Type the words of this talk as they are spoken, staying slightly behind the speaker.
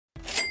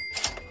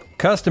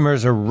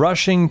Customers are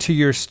rushing to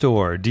your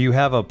store. Do you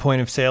have a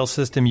point of sale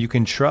system you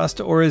can trust,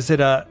 or is it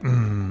a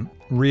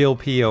real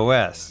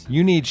POS?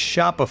 You need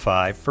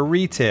Shopify for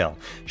retail.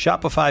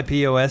 Shopify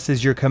POS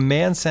is your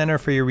command center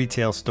for your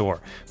retail store.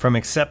 From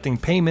accepting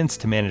payments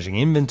to managing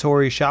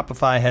inventory,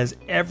 Shopify has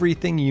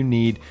everything you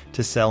need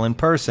to sell in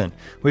person.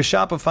 With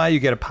Shopify, you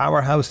get a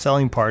powerhouse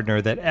selling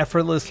partner that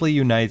effortlessly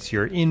unites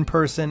your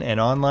in-person and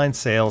online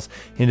sales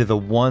into the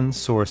one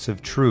source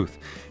of truth.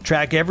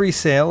 Track every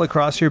sale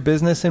across your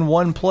business in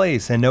one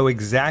place and know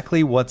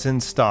exactly what's in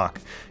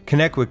stock.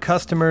 Connect with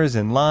customers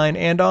in line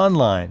and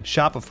online.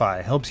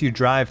 Shopify helps you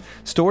drive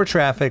store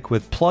traffic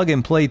with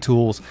plug-and-play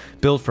tools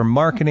built for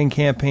marketing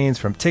campaigns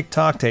from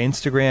TikTok to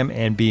Instagram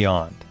and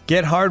beyond.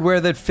 Get hardware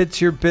that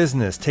fits your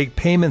business. Take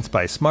payments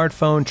by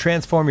smartphone,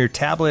 transform your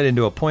tablet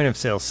into a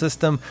point-of-sale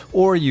system,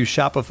 or use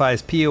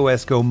Shopify's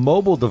POS Go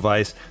mobile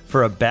device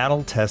for a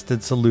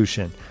battle-tested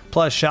solution.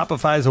 Plus,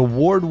 Shopify's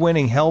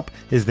award-winning help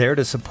is there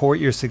to support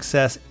your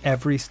success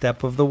every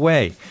step of the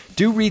way.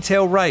 Do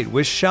retail right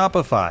with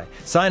Shopify.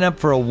 Sign up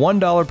for a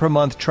 $1 per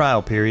month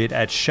trial period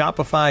at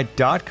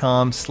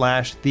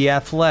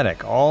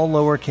shopify.com/theathletic, all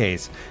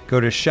lowercase. Go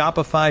to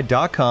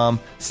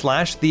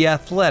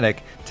shopify.com/theathletic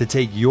to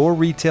take your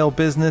retail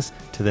business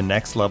to the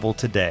next level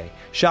today.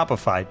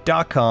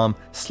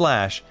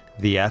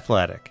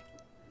 Shopify.com/theathletic.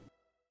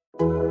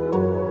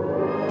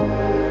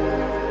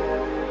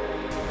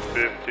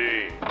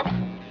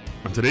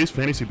 On today's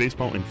Fantasy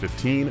Baseball in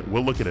 15,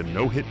 we'll look at a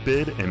no-hit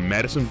bid and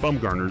Madison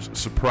Bumgarner's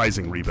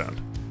surprising rebound.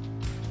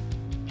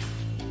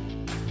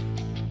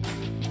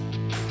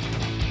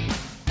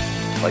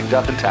 Like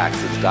death and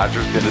taxes,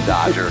 Dodger's gonna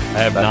Dodger. I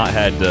have not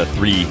had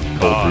 3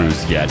 cold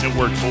brews yet. It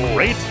works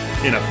great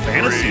in a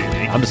fantasy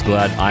league. I'm just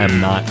glad I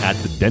am not at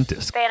the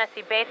dentist.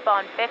 Fantasy Baseball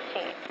in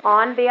 15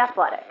 on The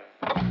Athletic.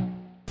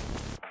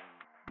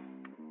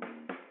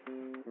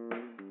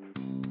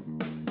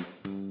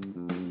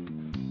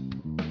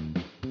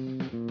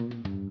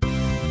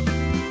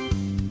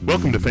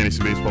 Welcome to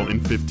Fantasy Baseball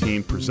in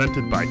 15,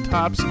 presented by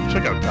Topps.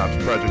 Check out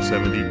Topps Project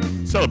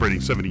 70,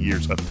 celebrating 70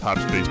 years of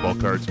Topps baseball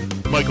cards.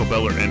 Michael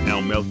Beller and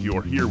Al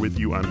Melchior here with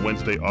you on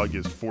Wednesday,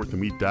 August 4th,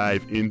 and we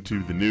dive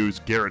into the news.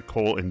 Garrett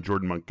Cole and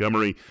Jordan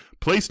Montgomery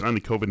placed on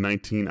the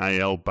COVID-19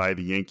 IL by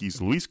the Yankees.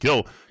 Luis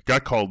Gil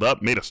got called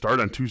up, made a start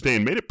on Tuesday,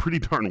 and made it pretty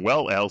darn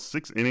well, Al.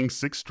 6 innings,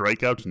 6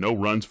 strikeouts, no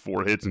runs,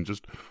 4 hits, and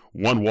just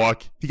 1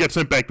 walk. He got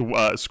sent back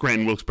to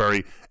Scranton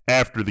Wilkes-Barre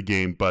after the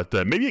game, but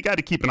maybe a guy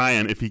to keep an eye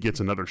on if he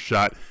gets another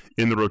shot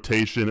in the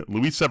rotation.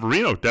 Luis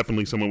Severino,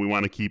 definitely someone we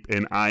want to keep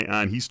an eye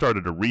on. He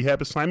started a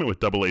rehab assignment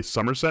with AA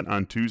Somerset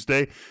on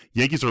Tuesday.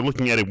 Yankees are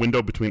looking at a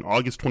window between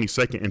August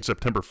 22nd and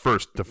September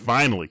 1st to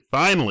finally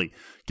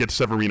get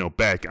Severino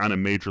back on a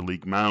major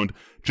league mound.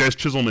 Jazz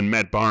Chisholm and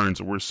Matt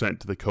Barnes were sent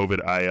to the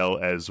COVID IL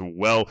as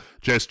well.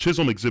 Jazz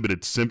Chisholm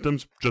exhibited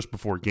symptoms just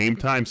before game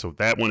time, so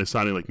that one is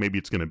sounding like maybe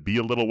it's going to be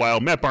a little while.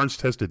 Matt Barnes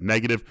tested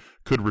negative,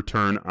 could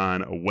return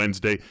on a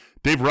Wednesday.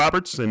 Dave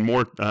Roberts, and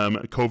more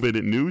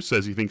COVID news,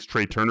 says he thinks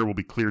Trey Turner will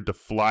be cleared to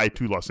fly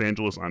to Los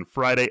Angeles on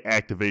Friday.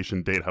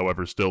 Activation date,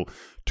 however, still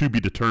to be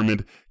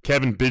determined.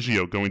 Kevin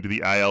Biggio going to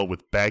the IL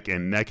with back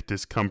and neck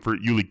discomfort.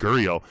 Yuli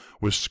Gurriel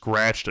was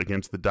scratched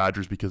against the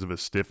Dodgers because of a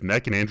stiff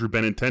neck, and Andrew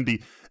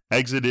Benintendi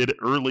exited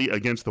early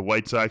against the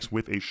White Sox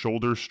with a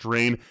shoulder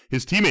strain.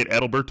 His teammate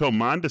Adalberto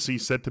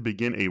Mondesi set to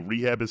begin a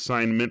rehab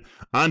assignment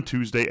on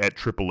Tuesday at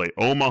AAA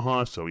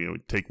Omaha. So,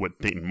 take what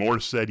Dayton Moore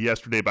said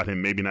yesterday about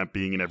him maybe not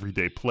being an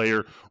everyday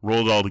player,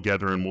 roll it all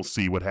together, and we'll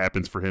see what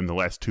happens for him the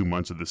last 2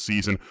 months of the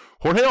season.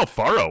 Jorge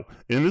Alfaro,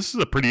 and this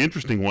is a pretty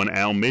interesting one,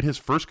 Al, made his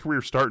first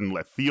career start in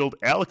left field.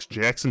 Alex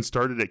Jackson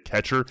started at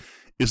catcher.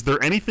 Is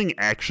there anything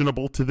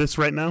actionable to this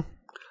right now?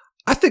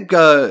 I think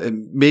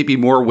maybe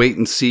more wait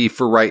and see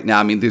for right now.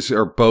 I mean, these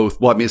are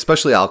both,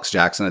 especially Alex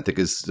Jackson, I think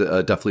is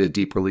definitely a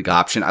deeper league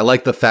option. I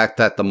like the fact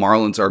that the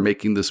Marlins are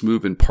making this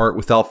move in part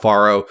with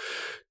Alfaro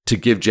to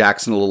give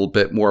Jackson a little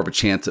bit more of a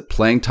chance at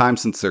playing time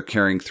since they're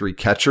carrying 3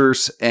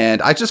 catchers.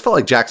 And I just felt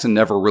like Jackson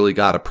never really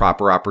got a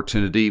proper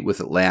opportunity with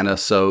Atlanta.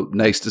 So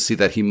nice to see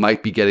that he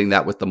might be getting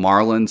that with the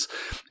Marlins.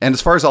 And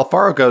as far as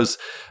Alfaro goes,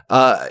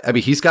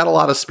 he's got a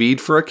lot of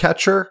speed for a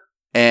catcher,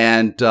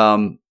 and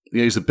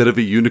he's a bit of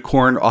a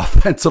unicorn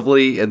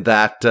offensively in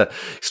that he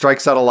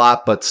strikes out a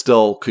lot, but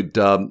still could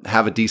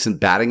have a decent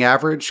batting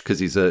average because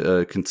he's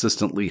a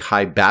consistently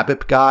high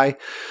BABIP guy.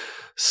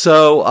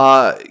 So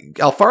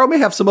Alfaro may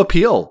have some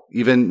appeal,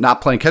 even not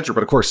playing catcher,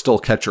 but of course still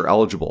catcher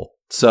eligible.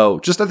 So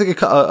just I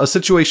think a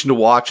situation to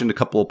watch and a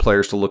couple of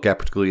players to look at,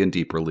 particularly in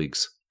deeper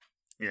leagues.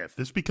 Yeah, if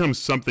this becomes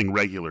something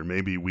regular,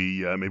 maybe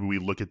we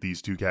look at these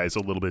two guys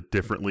a little bit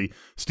differently.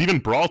 Steven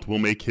Brault will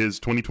make his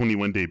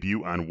 2021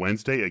 debut on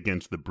Wednesday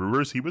against the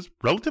Brewers. He was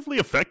relatively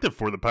effective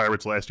for the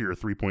Pirates last year, a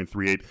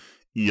 3.38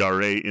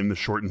 ERA in the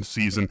shortened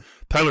season.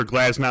 Tyler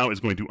Glasnow is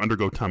going to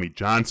undergo Tommy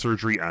John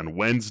surgery on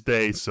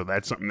Wednesday, so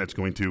that's something that's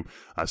going to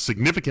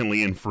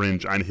significantly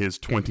infringe on his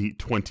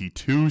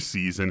 2022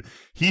 season.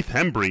 Heath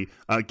Hembree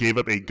gave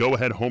up a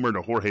go-ahead homer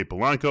to Jorge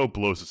Polanco,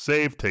 blows a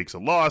save, takes a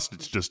loss.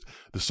 It's just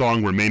the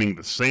song remaining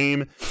the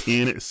same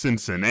in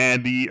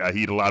Cincinnati.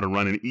 He'd allowed a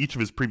run in each of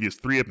his previous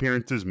 3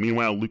 appearances.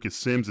 Meanwhile, Lucas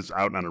Sims is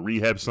out on a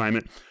rehab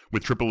assignment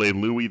with AAA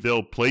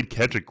Louisville, played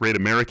catch at Great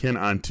American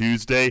on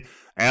Tuesday.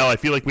 Al, I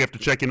feel like we have to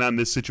check in on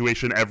this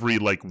situation every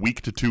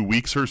week to 2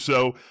 weeks or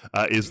so.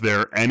 Is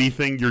there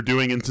anything you're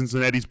doing in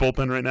Cincinnati's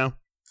bullpen right now?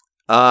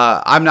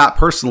 I'm not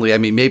personally. I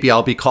mean, maybe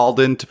I'll be called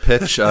in to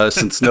pitch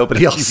since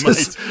nobody else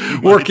is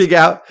working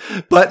out.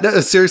 But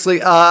no,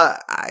 seriously, I'm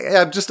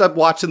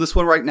watching this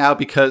one right now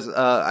because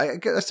I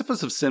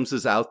suppose if Sims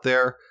is out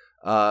there,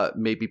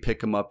 maybe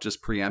pick him up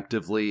just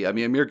preemptively. I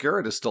mean, Amir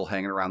Garrett is still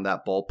hanging around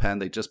that bullpen.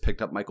 They just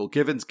picked up Michael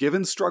Givens.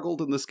 Givens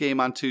struggled in this game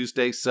on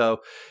Tuesday, so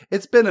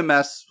it's been a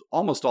mess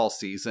almost all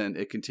season.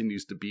 It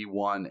continues to be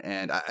one,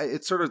 and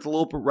it's sort of a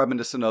little bit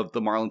reminiscent of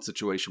the Marlins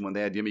situation when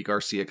they had Yimi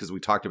Garcia, because we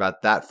talked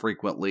about that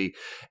frequently,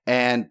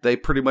 and they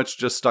pretty much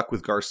just stuck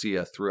with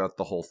Garcia throughout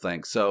the whole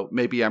thing. So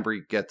maybe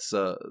Embry gets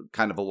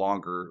kind of a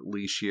longer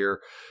leash here,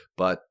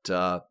 but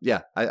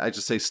I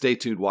just say stay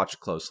tuned, watch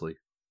it closely.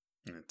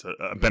 It's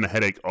been a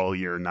headache all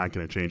year, not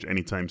going to change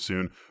anytime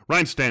soon.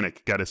 Ryan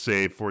Stanek got a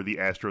save for the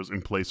Astros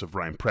in place of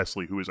Ryan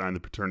Presley, who is on the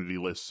paternity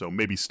list, so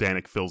maybe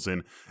Stanek fills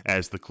in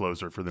as the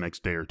closer for the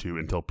next day or two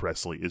until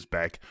Presley is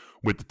back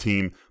with the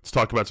team. Let's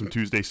talk about some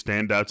Tuesday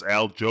standouts.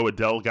 Al, Joe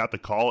Adell got the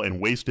call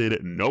and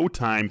wasted no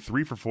time,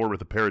 3 for 4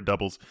 with a pair of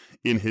doubles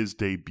in his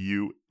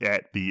debut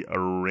at the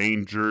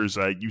Rangers.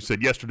 You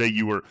said yesterday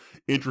you were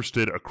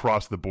interested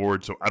across the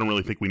board, so I don't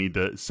really think we need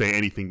to say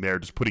anything there,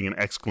 just putting an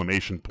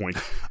exclamation point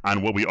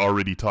on what we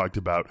already talked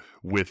about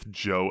with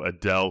Joe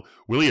Adell.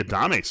 Willy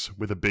Adames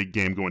with a big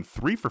game, going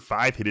 3 for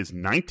 5, hit his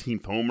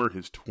 19th homer,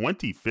 his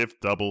 25th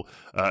double.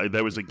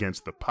 That was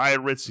against the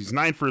Pirates. He's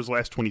 9 for his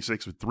last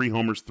 26 with 3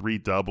 homers, 3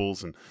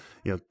 doubles, and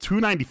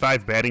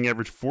 295 batting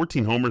average,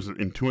 14 homers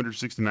in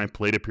 269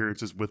 plate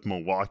appearances with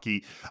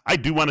Milwaukee. I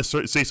do want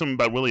to say something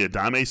about Willy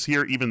Adames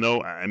here, even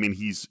though, I mean,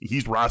 he's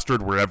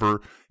rostered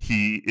wherever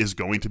he is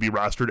going to be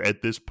rostered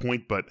at this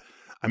point, but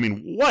I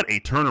mean, what a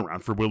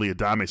turnaround for Willy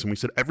Adames. And we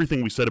said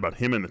everything we said about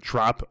him in the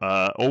Trop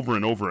over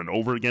and over and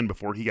over again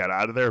before he got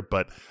out of there,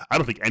 but I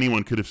don't think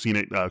anyone could have seen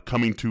it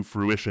coming to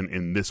fruition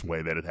in this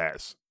way that it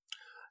has.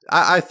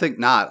 I think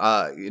not.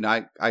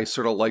 I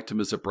sort of liked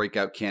him as a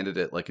breakout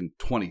candidate like in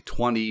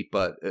 2020,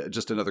 but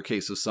just another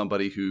case of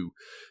somebody who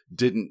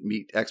didn't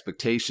meet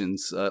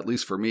expectations, at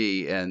least for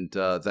me, and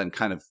then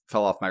kind of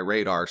fell off my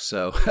radar.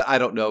 So I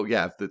don't know,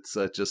 if it's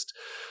just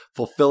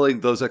fulfilling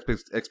those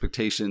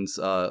expectations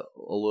a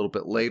little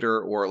bit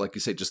later, or like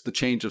you say, just the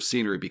change of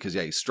scenery, because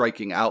he's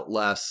striking out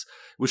less.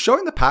 Was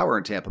showing the power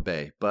in Tampa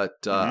Bay,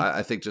 but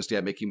I think just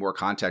making more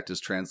contact has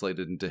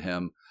translated into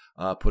him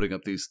putting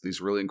up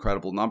these really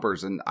incredible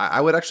numbers. And I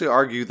would actually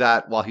argue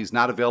that while he's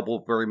not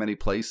available very many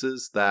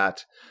places,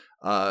 that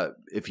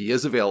if he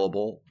is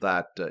available,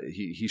 that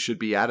he should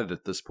be added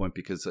at this point,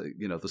 because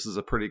this is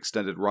a pretty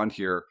extended run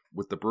here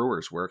with the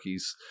Brewers where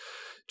he's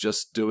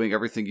just doing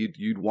everything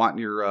you'd want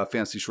in your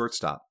fantasy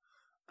shortstop.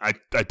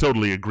 I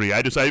totally agree.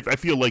 I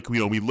feel like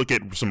we look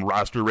at some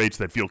roster rates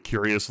that feel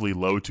curiously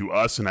low to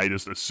us, and I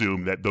just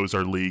assume that those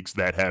are leagues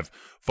that have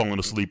fallen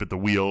asleep at the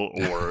wheel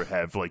or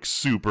have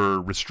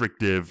super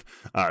restrictive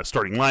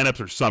starting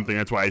lineups or something.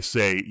 That's why I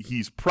say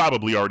he's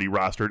probably already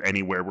rostered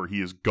anywhere where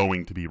he is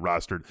going to be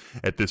rostered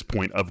at this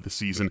point of the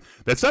season.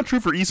 That's not true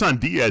for Isan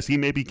Diaz. He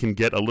maybe can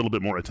get a little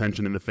bit more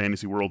attention in the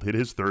fantasy world. Hit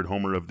his 3rd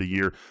homer of the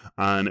year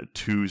on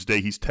Tuesday.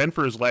 He's 10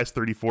 for his last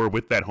 34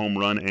 with that home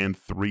run and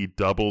 3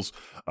 doubles.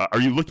 Are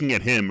you looking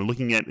at him,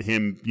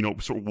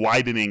 sort of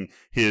widening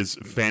his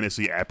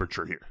fantasy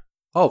aperture here?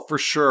 Oh, for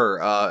sure.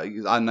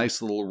 A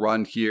nice little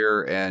run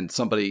here, and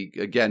somebody,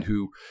 again,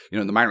 who,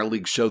 in the minor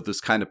league showed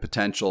this kind of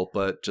potential,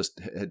 but just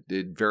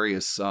did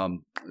various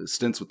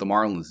stints with the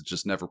Marlins and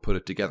just never put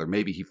it together.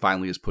 Maybe he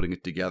finally is putting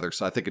it together.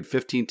 So I think in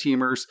 15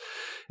 teamers,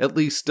 at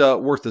least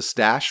worth a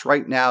stash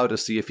right now to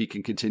see if he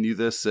can continue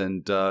this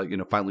and,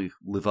 finally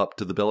live up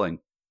to the billing.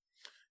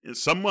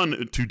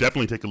 Someone to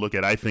definitely take a look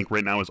at, I think,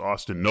 right now is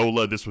Austin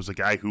Nola. This was a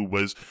guy who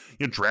was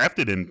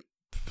drafted in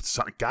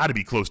got to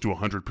be close to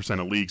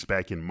 100% of leagues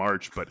back in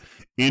March, but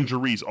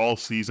injuries all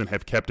season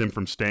have kept him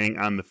from staying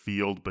on the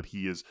field, but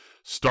he is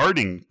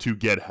starting to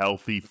get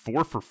healthy.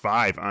 4 for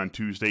 5 on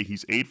Tuesday.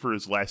 He's 8 for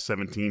his last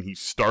 17. He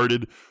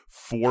started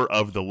 4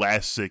 of the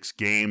last 6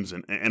 games,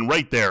 and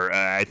right there,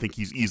 I think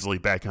he's easily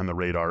back on the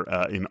radar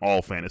in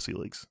all fantasy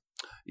leagues.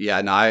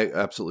 Yeah, no, I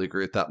absolutely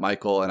agree with that,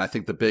 Michael. And I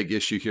think the big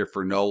issue here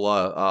for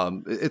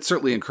Nola, it's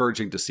certainly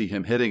encouraging to see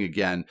him hitting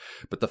again,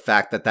 but the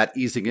fact that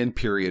easing in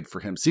period for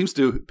him seems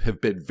to have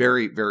been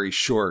very, very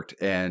short,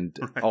 and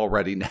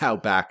already now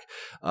back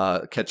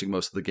catching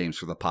most of the games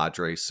for the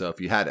Padres. So if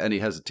you had any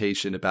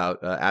hesitation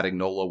about adding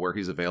Nola where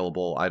he's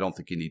available, I don't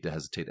think you need to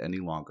hesitate any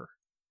longer.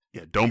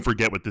 Yeah, don't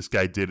forget what this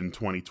guy did in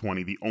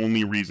 2020. The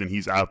only reason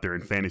he's out there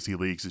in fantasy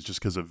leagues is just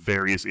because of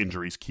various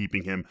injuries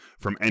keeping him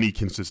from any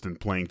consistent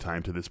playing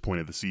time to this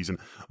point of the season.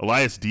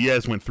 Elias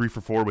Diaz went 3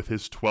 for 4 with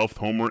his 12th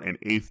homer and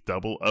 8th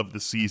double of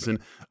the season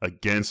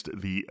against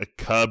the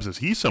Cubs. Is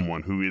he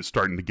someone who is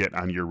starting to get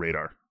on your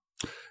radar?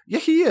 Yeah,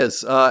 he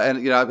is.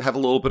 And, I have a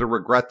little bit of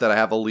regret that I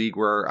have a league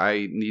where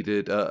I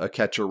needed a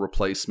catcher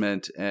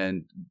replacement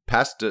and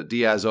passed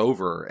Diaz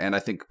over. And I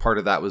think part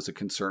of that was a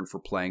concern for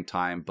playing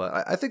time.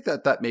 But I think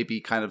that may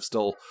be kind of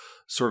still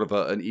sort of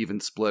an even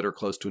split or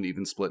close to an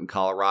even split in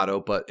Colorado.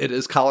 But it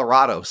is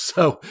Colorado.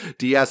 So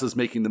Diaz is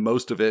making the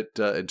most of it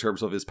in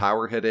terms of his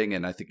power hitting.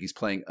 And I think he's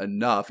playing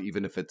enough,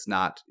 even if it's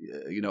not,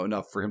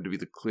 enough for him to be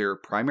the clear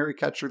primary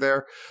catcher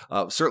there.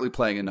 Certainly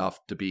playing enough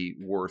to be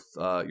worth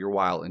your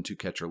while in 2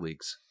 catcher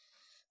leagues.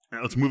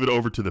 Now let's move it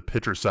over to the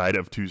pitcher side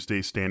of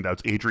Tuesday's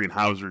standouts. Adrian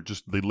Hauser,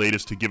 just the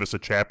latest to give us a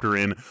chapter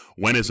in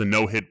when is a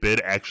no-hit bid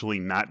actually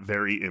not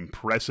very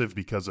impressive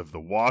because of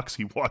the walks.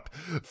 He walked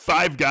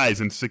 5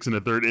 guys in 6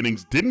 1/3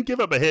 innings, didn't give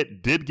up a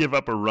hit, did give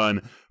up a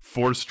run,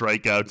 4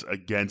 strikeouts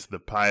against the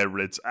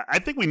Pirates. I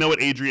think we know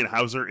what Adrian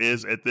Hauser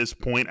is at this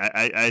point.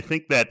 I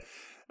think that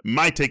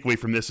my takeaway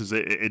from this is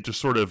it just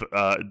sort of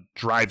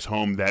drives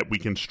home that we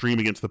can stream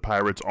against the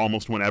Pirates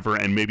almost whenever,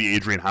 and maybe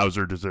Adrian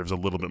Hauser deserves a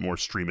little bit more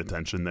stream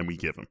attention than we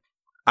give him.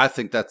 I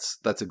think that's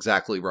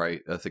exactly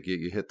right. I think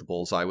you hit the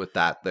bullseye with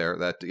that there.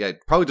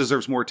 That probably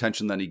deserves more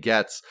attention than he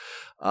gets.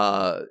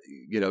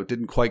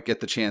 Didn't quite get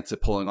the chance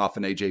at pulling off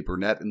an AJ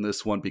Burnett in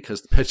this one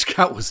because the pitch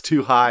count was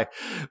too high.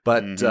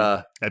 But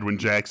Edwin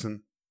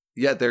Jackson.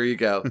 Yeah, there you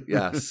go.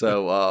 Yeah,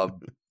 so.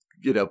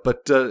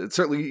 But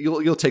certainly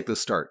you'll take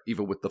this start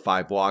even with the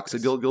 5 walks,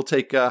 and you'll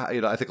take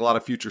I think a lot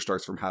of future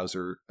starts from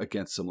Hauser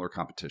against similar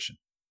competition.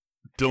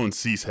 Dylan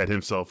Cease had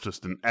himself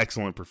just an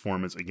excellent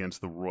performance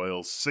against the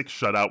Royals. 6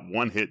 shutout,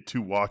 1 hit, 2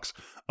 walks,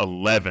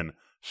 11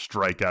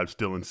 strikeouts.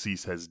 Dylan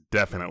Cease has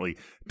definitely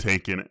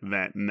taken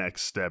that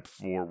next step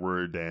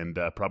forward and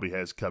probably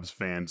has Cubs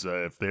fans,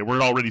 if they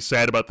weren't already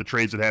sad about the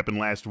trades that happened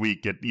last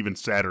week, get even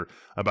sadder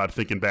about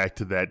thinking back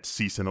to that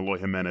Cease and Eloy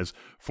Jimenez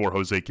for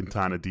Jose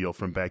Quintana deal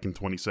from back in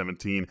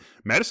 2017.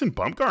 Madison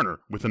Bumgarner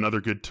with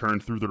another good turn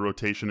through the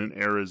rotation in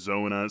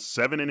Arizona.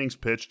 7 innings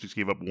pitched, just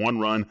gave up 1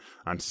 run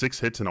on 6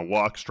 hits and a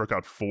walk, struck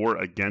out 4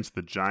 against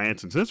the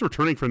Giants. And since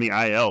returning from the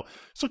IL,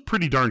 it's looked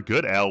pretty darn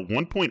good, Al.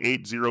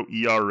 1.80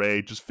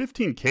 ERA, just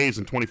 15 Ks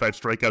and 25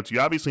 strikeouts.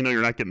 You obviously know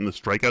you're not getting the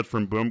strikeouts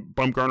from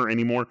Bumgarner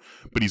anymore,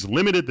 but he's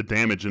limited the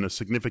damage in a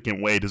significant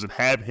way. Does it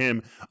have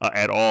him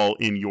at all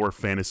in your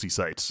fantasy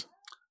sites?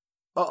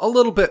 A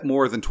little bit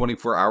more than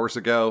 24 hours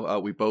ago.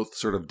 We both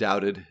sort of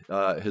doubted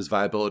his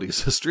viability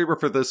as a streamer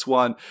for this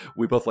one.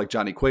 We both like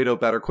Johnny Cueto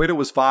better. Cueto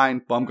was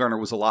fine. Bumgarner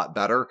was a lot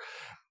better.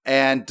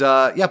 And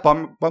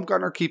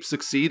Bumgarner keeps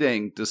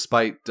succeeding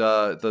despite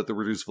the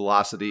reduced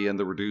velocity and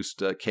the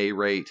reduced K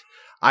rate.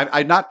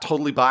 I'm not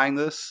totally buying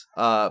this,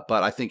 but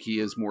I think he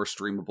is more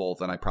streamable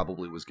than I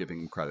probably was giving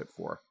him credit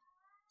for.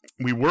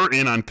 We were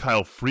in on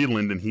Kyle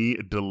Freeland, and he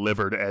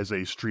delivered as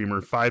a streamer.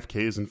 5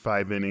 Ks in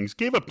 5 innings.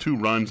 Gave up 2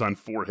 runs on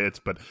 4 hits,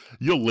 but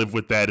you'll live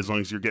with that as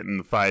long as you're getting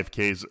the 5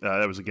 Ks.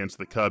 That was against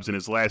the Cubs. In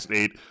his last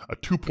 8, a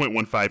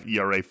 2.15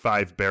 ERA,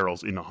 5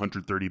 barrels in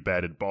 130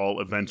 batted ball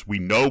events. We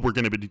know we're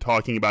going to be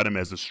talking about him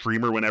as a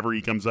streamer whenever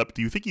he comes up.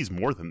 Do you think he's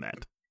more than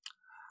that?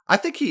 I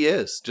think he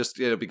is, just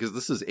because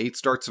this is 8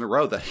 starts in a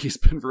row that he's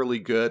been really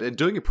good and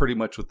doing it pretty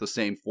much with the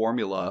same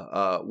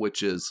formula,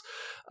 which is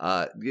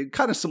kind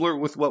of similar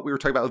with what we were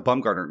talking about with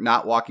Bumgarner,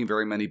 not walking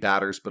very many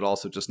batters, but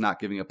also just not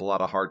giving up a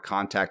lot of hard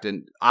contact.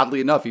 And oddly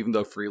enough, even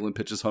though Freeland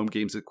pitches home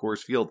games at Coors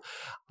Field,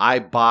 I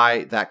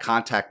buy that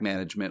contact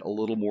management a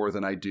little more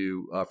than I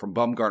do from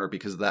Bumgarner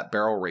because of that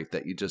barrel rate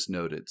that you just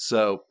noted.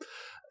 So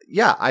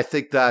yeah, I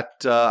think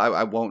that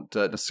I won't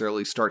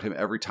necessarily start him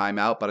every time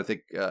out, but I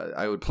think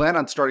I would plan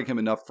on starting him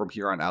enough from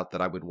here on out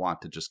that I would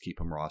want to just keep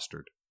him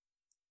rostered.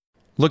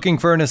 Looking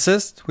for an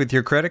assist with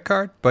your credit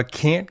card, but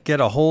can't get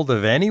a hold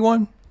of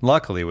anyone?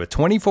 Luckily, with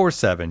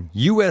 24/7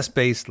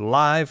 U.S.-based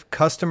live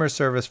customer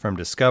service from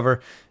Discover,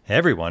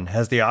 everyone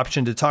has the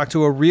option to talk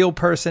to a real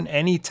person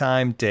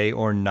anytime, day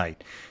or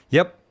night.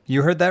 Yep,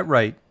 you heard that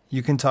right.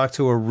 You can talk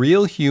to a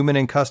real human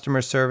in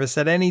customer service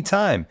at any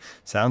time.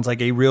 Sounds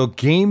like a real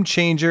game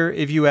changer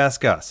if you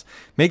ask us.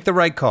 Make the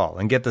right call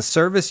and get the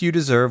service you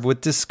deserve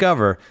with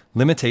Discover.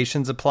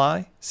 Limitations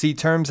apply. See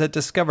terms at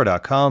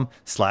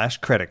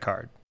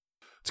discover.com/creditcard.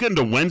 Let's get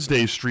into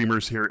Wednesday's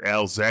streamers here,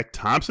 Al. Zach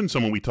Thompson,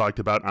 someone we talked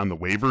about on the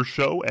waiver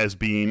show as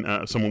being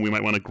someone we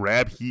might want to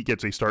grab. He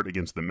gets a start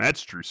against the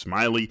Mets. Drew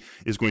Smyly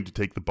is going to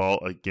take the ball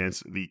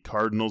against the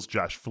Cardinals.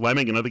 Josh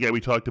Fleming, another guy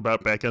we talked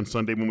about back on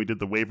Sunday when we did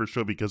the waiver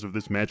show because of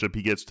this matchup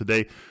he gets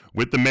today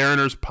with the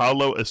Mariners.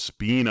 Paulo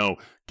Espino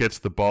gets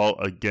the ball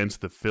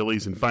against the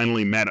Phillies. And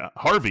finally, Matt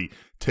Harvey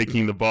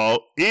taking the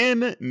ball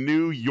in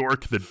New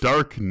York. The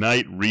Dark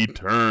Knight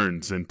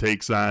returns and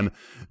takes on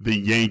the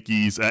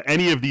Yankees.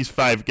 Any of these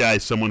 5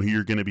 guys, someone who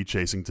you're going to be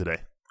chasing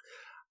today?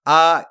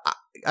 I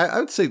I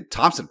would say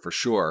Thompson for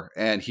sure.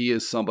 And he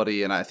is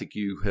somebody, and I think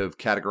you have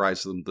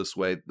categorized him this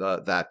way,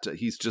 that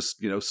he's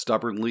just,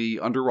 stubbornly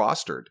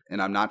under-rostered.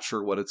 And I'm not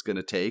sure what it's going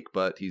to take,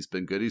 but he's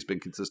been good. He's been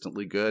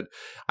consistently good.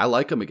 I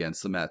like him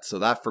against the Mets. So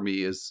that for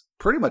me is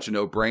pretty much a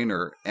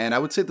no-brainer. And I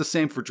would say the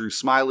same for Drew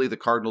Smyly. The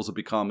Cardinals have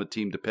become a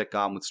team to pick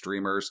on with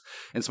streamers.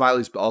 And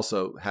Smiley's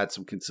also had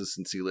some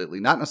consistency lately.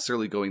 Not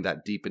necessarily going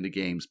that deep into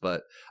games,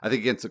 but I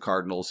think against the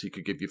Cardinals, he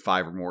could give you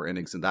 5 or more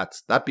innings, and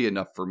that'd be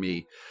enough for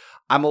me.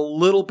 I'm a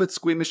little bit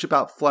squeamish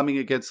about Fleming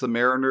against the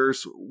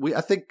Mariners.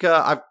 I think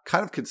I've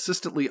kind of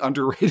consistently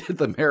underrated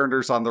the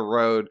Mariners on the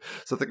road,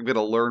 so I think I'm going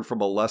to learn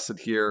from a lesson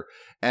here.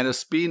 And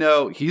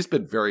Espino, he's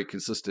been very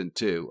consistent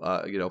too.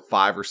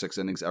 5 or 6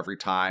 innings every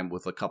time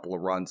with a couple of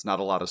runs, not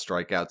a lot of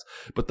strikeouts.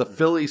 But the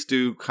Phillies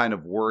do kind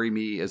of worry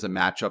me as a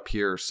matchup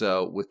here.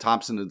 So with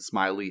Thompson and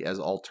Smyly as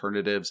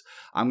alternatives,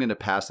 I'm going to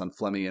pass on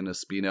Fleming and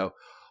Espino.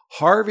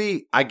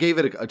 Harvey, I gave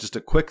it just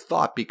a quick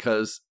thought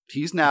because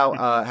he's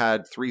now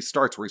had 3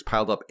 starts where he's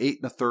piled up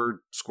 8 1/3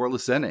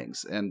 scoreless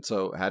innings. And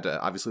so had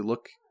to obviously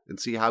look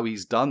and see how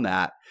he's done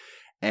that.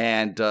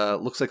 And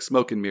looks like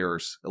smoke and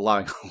mirrors,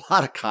 allowing a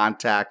lot of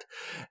contact.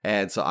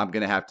 And so I'm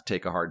going to have to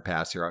take a hard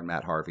pass here on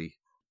Matt Harvey.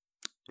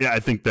 Yeah, I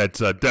think that's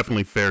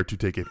definitely fair to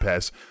take a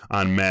pass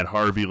on Matt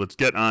Harvey. Let's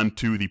get on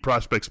to the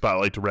prospect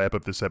spotlight to wrap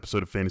up this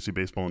episode of Fantasy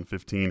Baseball in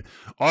 15.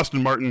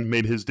 Austin Martin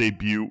made his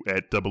debut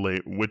at AA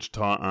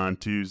Wichita on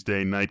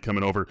Tuesday night,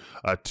 coming over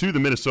to the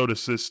Minnesota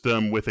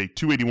system with a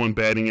 .281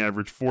 batting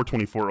average,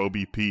 .424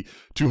 OBP,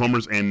 2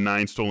 homers and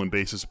 9 stolen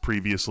bases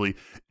previously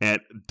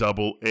at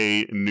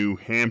AA New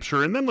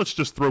Hampshire. And then let's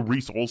just throw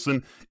Reese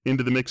Olson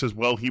into the mix as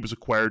well. He was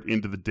acquired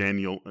into the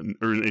Daniel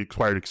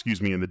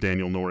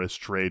Norris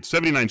trade.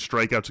 79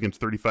 strikeouts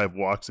against 35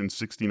 walks in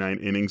 69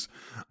 innings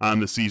on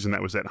the season.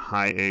 That was at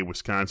High A,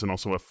 Wisconsin,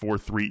 also a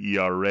 4.3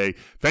 ERA.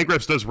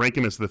 Fangraphs does rank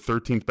him as the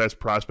 13th best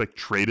prospect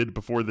traded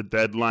before the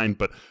deadline,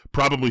 but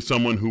probably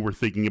someone who we're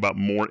thinking about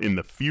more in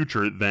the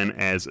future than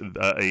as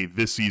a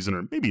this season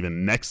or maybe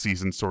even next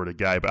season sort of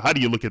guy. But how do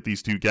you look at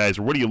these two guys,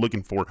 or what are you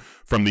looking for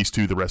from these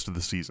two the rest of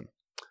the season?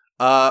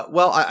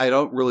 Well, I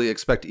don't really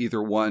expect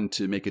either one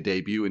to make a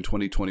debut in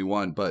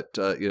 2021, but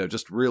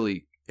just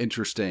really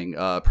interesting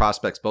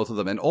prospects, both of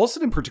them. And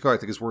Olsen in particular, I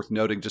think is worth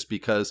noting just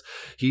because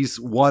he's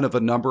one of a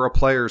number of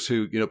players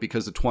who,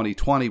 because of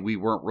 2020, we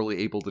weren't really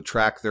able to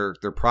track their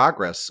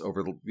progress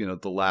over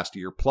the last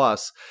year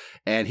plus.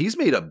 And he's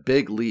made a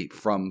big leap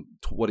from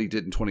what he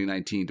did in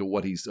 2019 to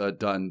what he's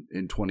done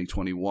in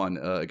 2021.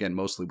 Again,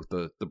 mostly with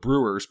the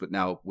Brewers, but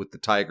now with the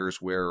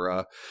Tigers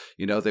where,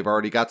 they've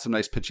already got some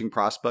nice pitching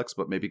prospects,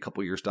 but maybe a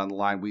couple years down the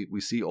line,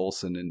 we see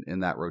Olsen in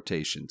that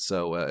rotation.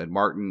 So, and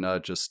Martin,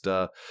 just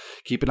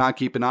keep it on.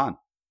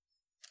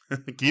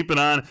 Keep it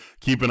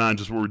on,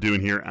 just what we're doing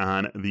here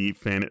on the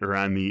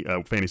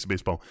Fantasy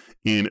Baseball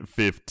in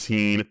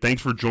 15.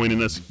 Thanks for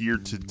joining us here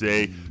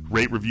today.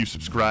 Rate, review,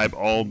 subscribe,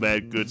 all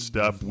that good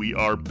stuff. We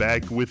are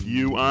back with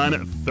you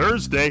on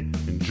Thursday.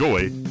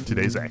 Enjoy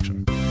today's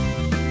action.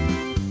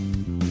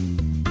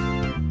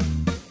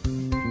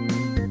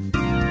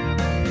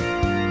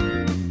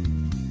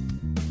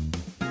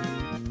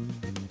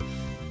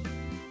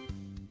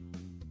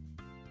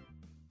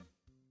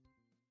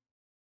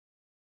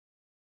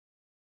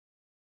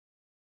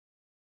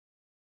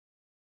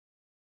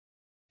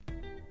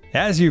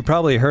 As you've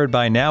probably heard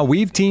by now,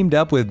 we've teamed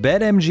up with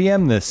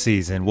BetMGM this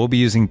season. We'll be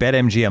using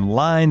BetMGM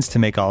lines to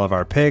make all of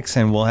our picks,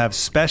 and we'll have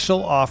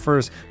special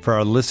offers for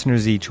our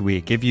listeners each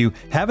week. If you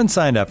haven't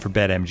signed up for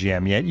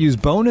BetMGM yet, use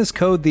bonus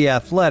code The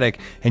Athletic,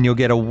 and you'll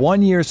get a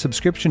 1-year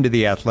subscription to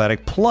The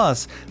Athletic,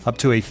 plus up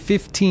to a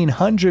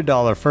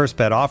 $1,500 first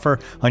bet offer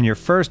on your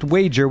first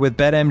wager with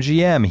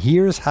BetMGM.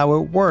 Here's how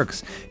it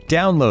works.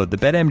 Download the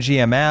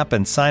BetMGM app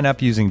and sign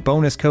up using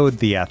bonus code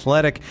The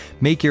Athletic.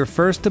 Make your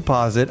first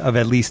deposit of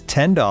at least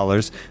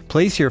 $10.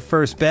 Place your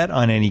first bet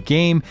on any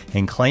game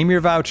and claim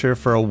your voucher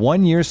for a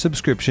 1-year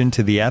subscription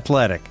to The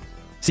Athletic.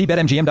 See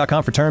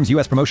BetMGM.com for terms.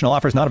 U.S. promotional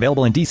offers not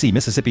available in D.C.,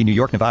 Mississippi, New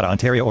York, Nevada,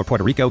 Ontario, or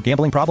Puerto Rico.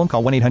 Gambling problem?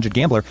 Call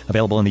 1-800-GAMBLER.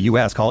 Available in the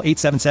U.S. Call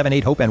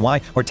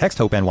 877-8-HOPE-NY or text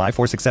HOPE-NY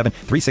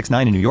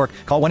 467-369 in New York.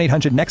 Call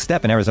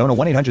 1-800-NEXT-STEP in Arizona.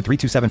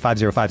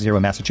 1-800-327-5050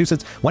 in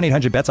Massachusetts.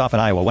 1-800-BETS-OFF in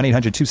Iowa.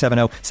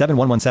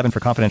 1-800-270-7117 for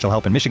confidential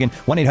help in Michigan.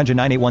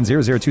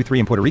 1-800-981-0023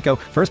 in Puerto Rico.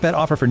 First bet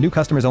offer for new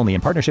customers only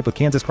in partnership with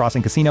Kansas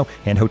Crossing Casino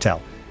and Hotel.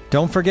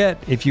 Don't forget,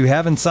 if you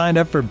haven't signed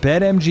up for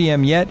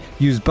BetMGM yet,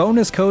 use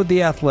bonus code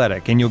The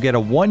Athletic, and you'll get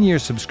a 1-year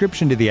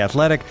subscription to The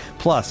Athletic,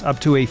 plus up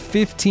to a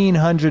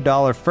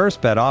 $1,500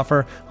 first bet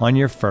offer on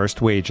your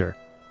first wager.